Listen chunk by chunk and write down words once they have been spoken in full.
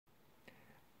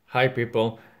Hi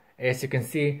people, as you can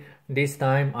see, this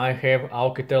time I have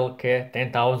Oukitel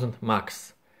K10000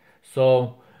 Max.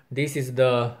 So this is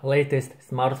the latest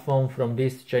smartphone from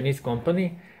this Chinese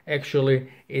company. Actually,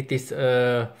 it is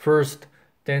first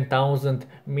 10,000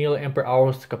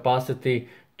 mAh capacity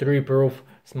tree-proof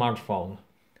smartphone.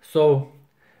 So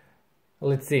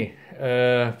let's see.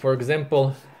 For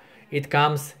example, it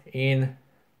comes in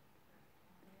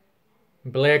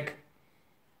black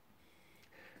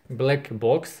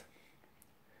box.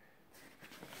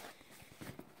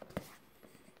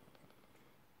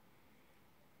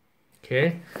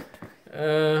 Okay,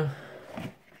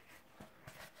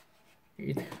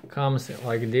 it comes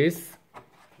like this.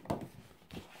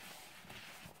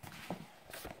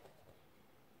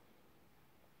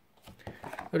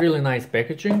 Really nice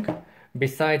packaging.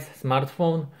 Besides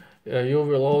smartphone, you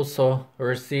will also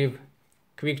receive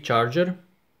quick charger.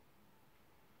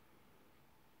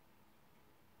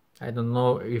 I don't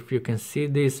know if you can see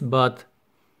this, but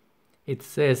it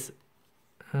says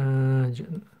wrong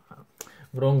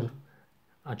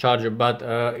charger, but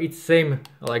it's same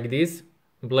like this,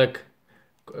 black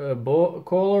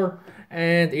color,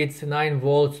 and it's 9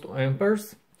 volts to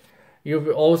amperes. You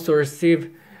will also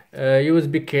receive a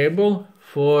USB cable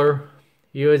for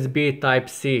USB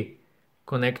Type-C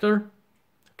connector.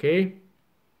 Okay.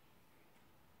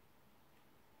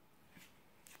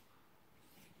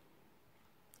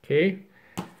 Okay,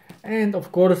 and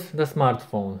of course the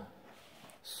smartphone.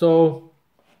 So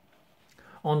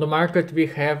on the market we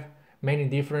have many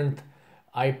different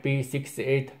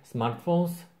IP68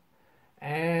 smartphones,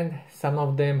 and some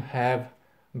of them have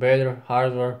better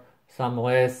hardware, some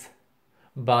less,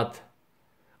 but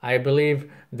I believe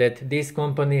that this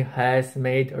company has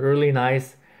made a really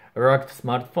nice rugged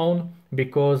smartphone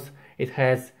because it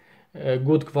has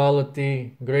good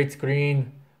quality, great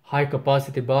screen, high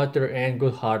capacity battery and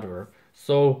good hardware.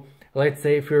 So let's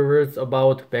say a few words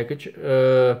about package,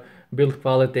 build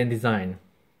quality and design.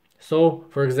 So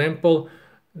for example,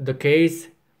 the case,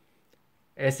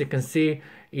 as you can see,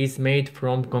 is made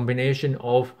from combination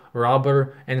of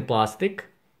rubber and plastic,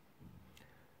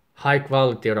 high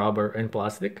quality rubber and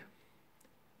plastic.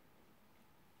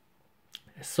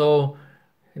 So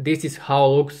this is how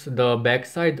looks the back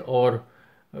side or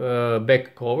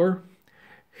back cover.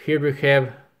 Here we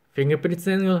have fingerprint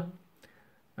sensor,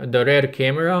 the rear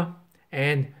camera,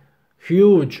 and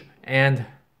huge and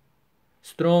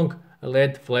strong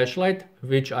LED flashlight,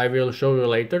 which I will show you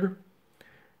later.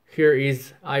 Here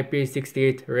is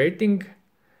IP68 rating,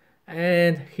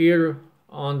 and here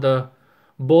on the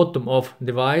bottom of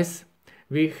device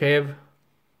we have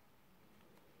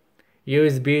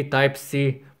USB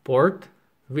Type-C port,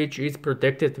 which is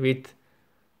protected with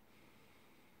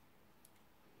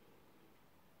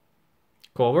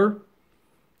cover.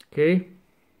 Okay,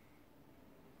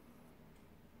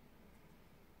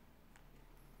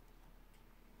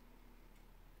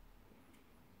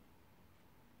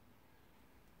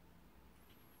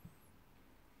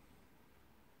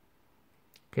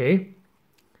 okay,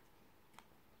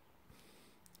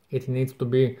 it needs to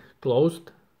be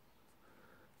closed.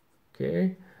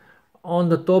 Okay, on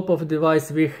the top of the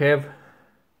device we have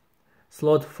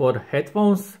slot for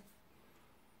headphones,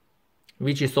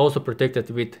 which is also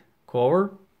protected with cover.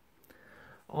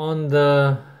 On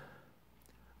the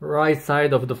right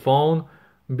side of the phone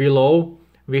below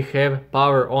we have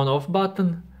power on off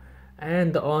button,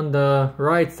 and on the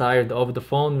right side of the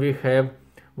phone we have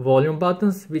volume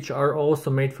buttons, which are also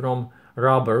made from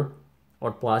rubber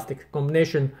or plastic,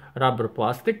 combination rubber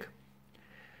plastic,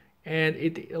 and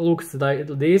it looks like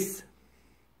this.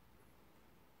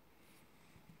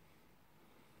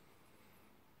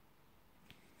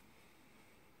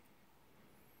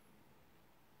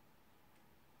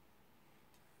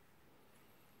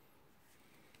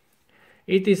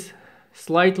 It is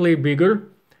slightly bigger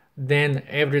than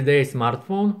everyday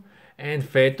smartphone and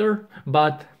fatter,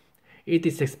 but it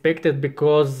is expected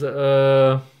because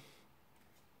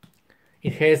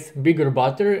it has bigger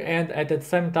battery, and at the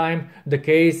same time the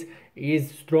case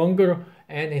is stronger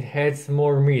and it has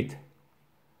more meat.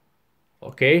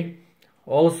 Okay,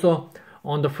 also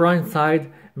on the front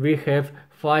side we have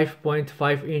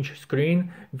 5.5-inch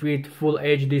screen with full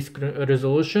HD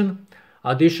resolution.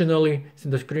 Additionally,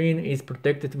 the screen is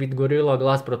protected with Gorilla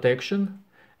Glass protection,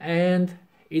 and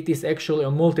it is actually a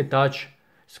multi-touch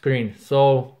screen,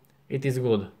 so it is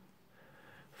good.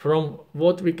 From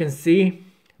what we can see,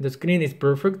 the screen is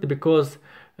perfect because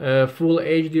full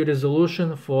HD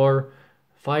resolution for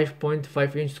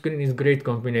 5.5-inch screen is great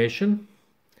combination,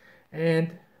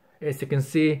 and as you can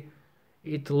see,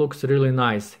 it looks really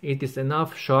nice. It is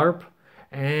enough sharp,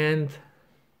 and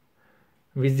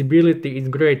Visibility is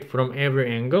great from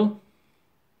every angle.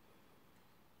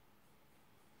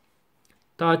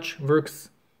 Touch works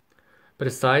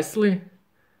precisely.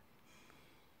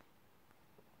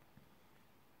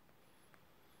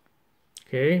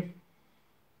 Okay.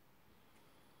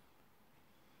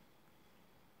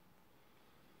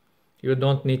 You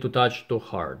don't need to touch too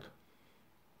hard.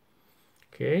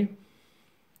 Okay.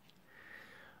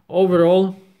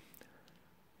 Overall,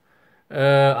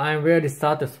 I'm very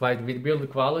satisfied with build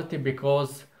quality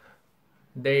because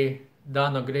they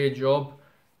done a great job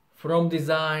from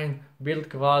design, build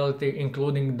quality,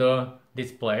 including the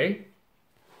display.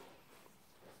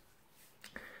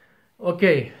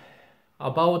 Okay,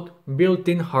 about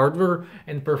built-in hardware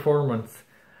and performance.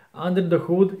 Under the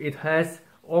hood it has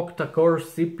octa-core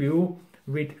CPU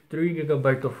with 3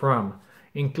 GB of RAM,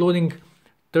 including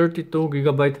 32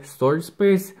 GB storage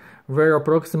space, where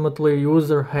approximately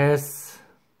user has,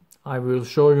 I will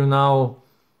show you now,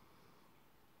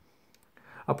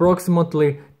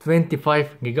 approximately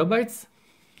 25 GB.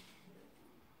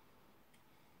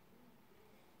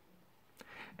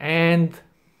 And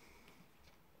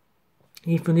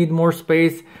if you need more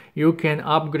space, you can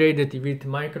upgrade it with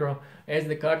micro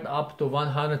SD card up to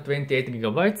 128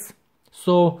 GB.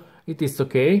 So it is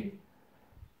okay.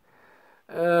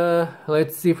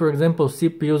 Let's see, for example,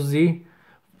 CPU Z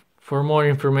for more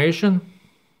information.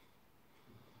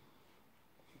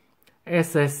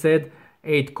 As I said,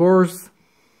 8 cores.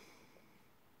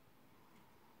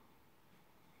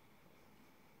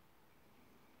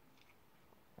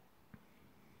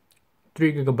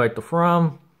 Three GB of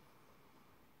RAM.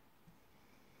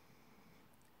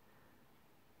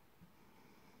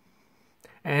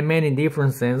 And many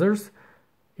different sensors,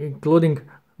 including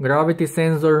gravity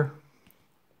sensor,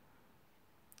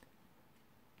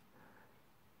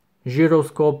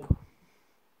 gyroscope.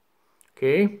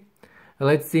 Okay,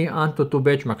 let's see AnTuTu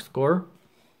benchmark score.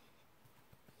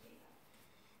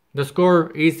 The score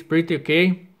is pretty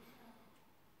okay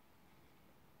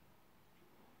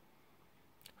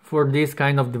for this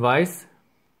kind of device.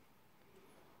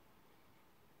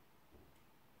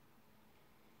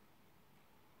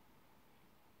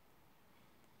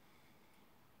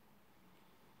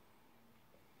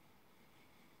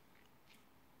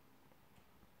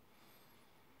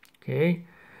 Okay,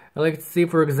 let's see,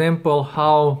 for example,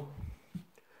 how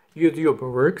YouTube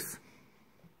works.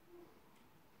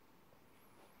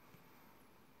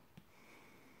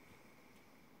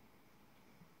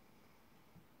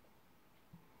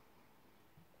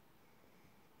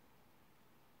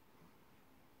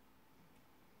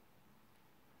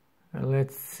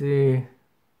 Let's see.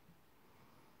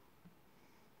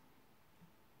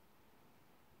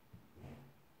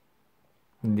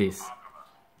 This.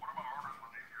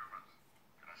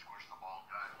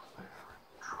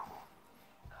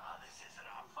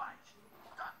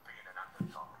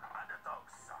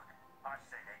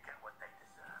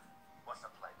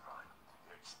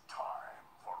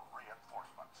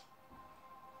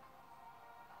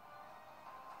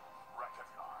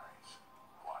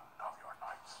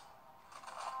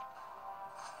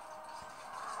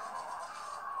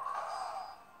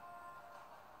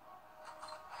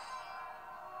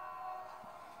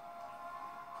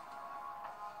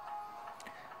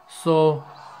 So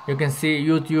you can see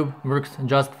YouTube works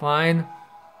just fine,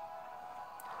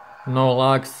 no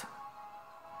lags,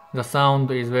 the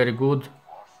sound is very good.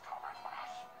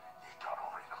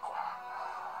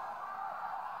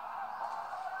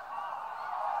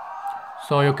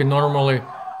 So you can normally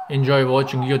enjoy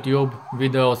watching YouTube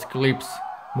videos, clips,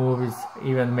 movies,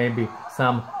 even maybe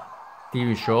some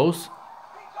TV shows.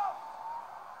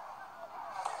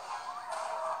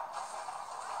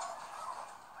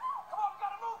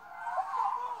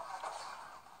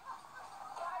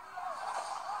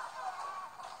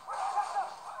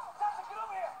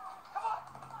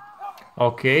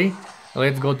 Okay,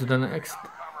 let's go to the next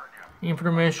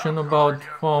information about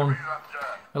phone.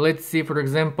 Let's see, for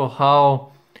example,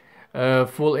 how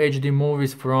full HD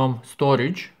movies from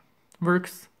storage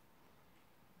works.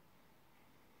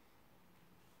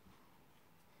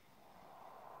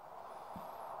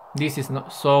 This is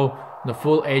not so the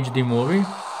full HD movie.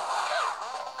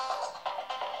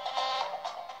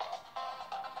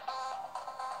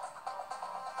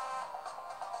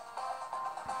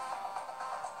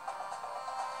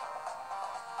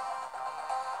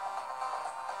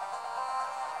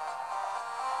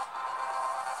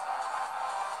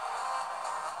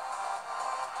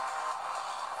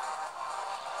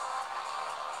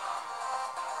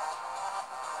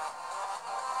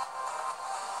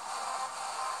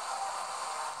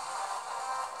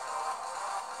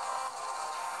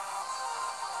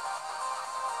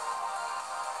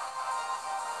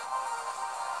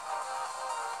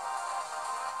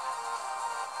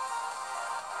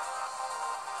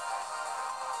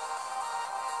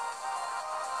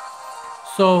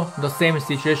 So the same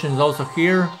situation is also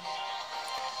here.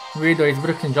 Video is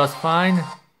working just fine.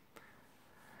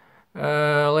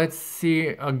 Let's see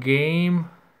a game.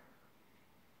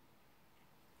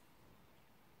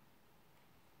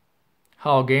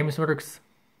 How games works.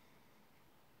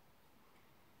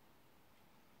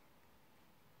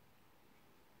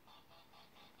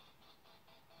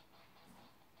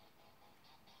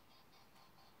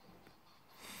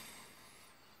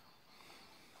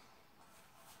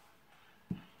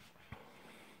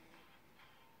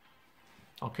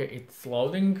 Okay, it's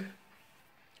loading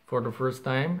for the first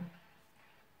time.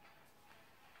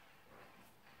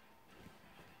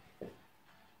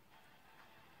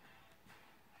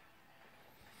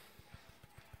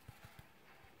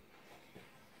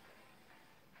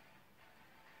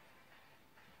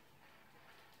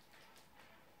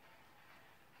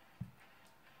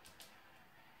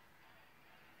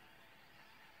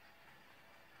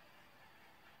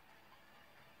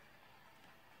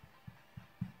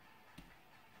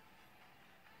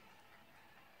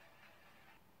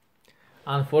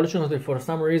 Unfortunately, for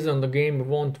some reason the game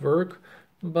won't work,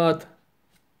 but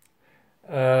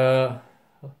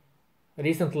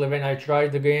recently when I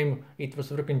tried the game it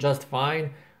was working just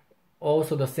fine.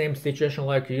 Also the same situation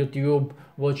like YouTube,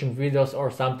 watching videos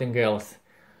or something else.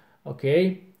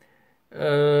 Okay,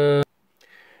 when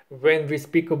we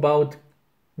speak about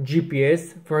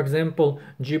GPS, for example,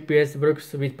 GPS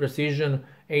works with precision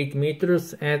 8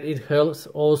 meters, and it has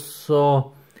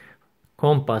also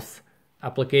compass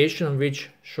application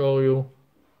which show you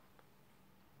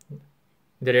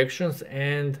directions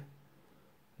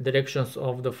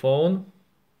of the phone.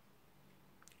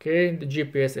 Okay, the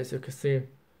GPS, as you can see,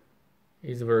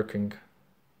 is working,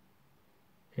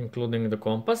 including the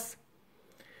compass.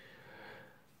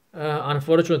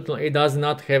 Unfortunately, it does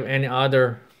not have any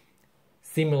other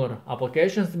similar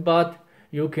applications, but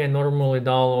you can normally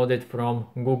download it from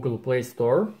Google Play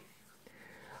Store.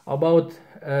 About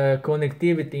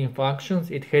connectivity and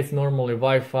functions, it has normally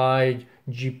Wi-Fi,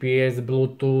 GPS,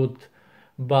 Bluetooth,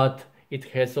 but it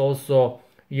has also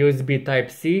USB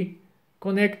Type-C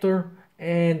connector,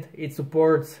 and it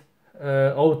supports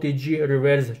OTG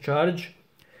reverse charge.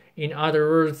 In other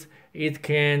words, it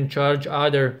can charge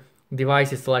other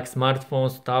devices like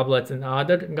smartphones, tablets and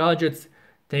other gadgets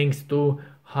thanks to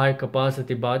high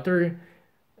capacity battery,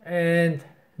 and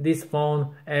this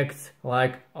phone acts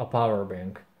like a power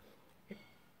bank.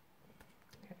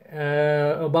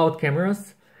 About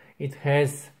cameras, it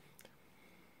has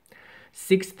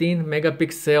 16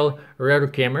 megapixel rear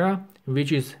camera,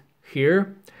 which is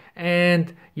here,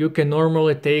 and you can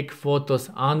normally take photos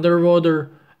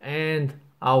underwater and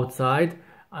outside,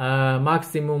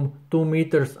 maximum 2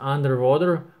 meters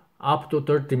underwater, up to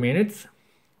 30 minutes,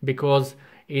 because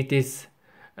it is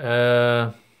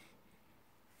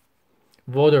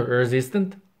water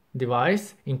resistant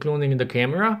device, including the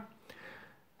camera.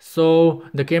 So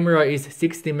the camera is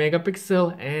 60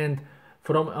 megapixel, and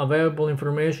from available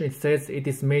information it says it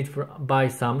is made by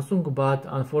Samsung, but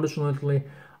unfortunately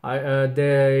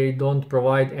they don't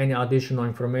provide any additional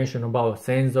information about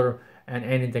sensor and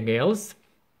anything else.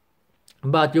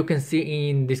 But you can see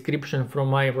in description from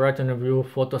my Retina View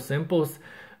photo samples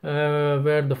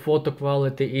where the photo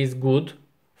quality is good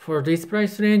for this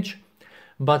price range.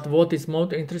 But what is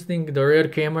most interesting, the rear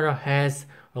camera has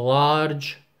a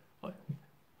large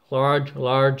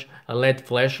LED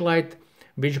flashlight,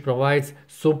 which provides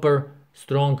super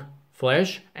strong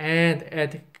flash, and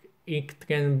it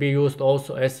can be used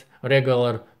also as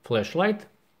regular flashlight.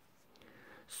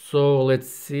 So let's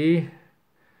see,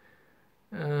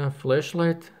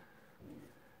 flashlight.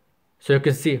 So you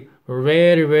can see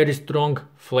very strong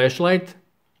flashlight,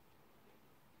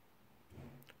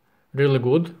 really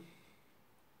good.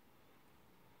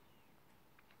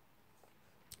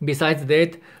 Besides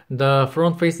that, the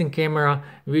front facing camera,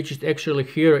 which is actually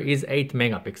here, is 8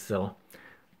 megapixel.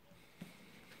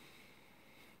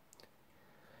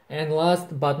 And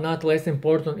last but not less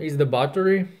important is the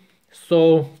battery,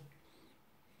 so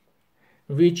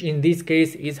which in this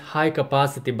case is high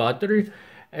capacity battery.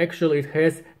 Actually it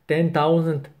has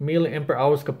 10,000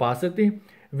 mAh capacity,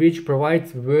 which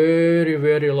provides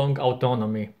very long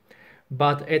autonomy.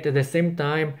 But at the same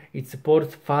time it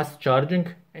supports fast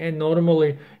charging, and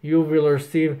normally you will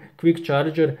receive quick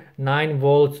charger 9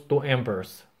 volts to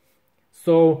amperes.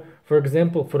 So for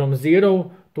example, from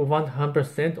 0 to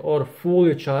 100% or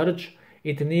fully charged,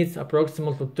 it needs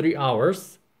approximately 3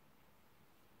 hours.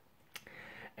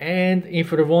 And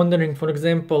if you're wondering, for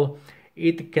example,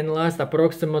 it can last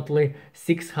approximately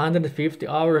 650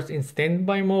 hours in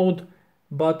standby mode,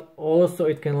 but also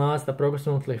it can last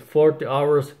approximately 40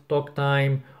 hours talk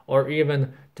time or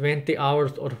even 20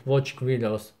 hours of watching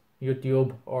videos,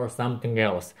 YouTube or something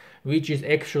else, which is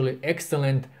actually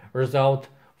excellent result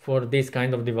for this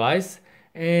kind of device.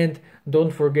 And don't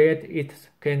forget, it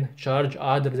can charge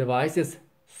other devices,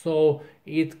 so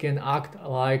it can act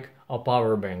like a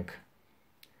power bank.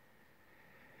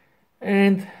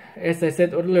 And as I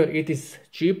said earlier, it is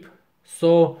cheap,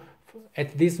 so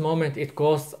at this moment it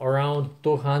costs around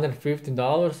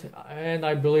 $250, and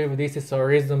I believe this is a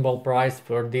reasonable price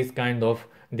for this kind of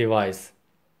device.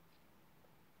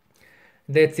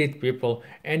 That's it, people.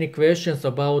 Any questions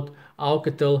about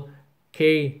Oukitel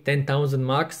K10000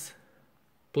 Max?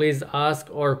 Please ask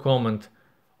or comment.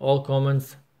 All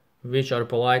comments which are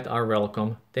polite are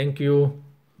welcome. Thank you.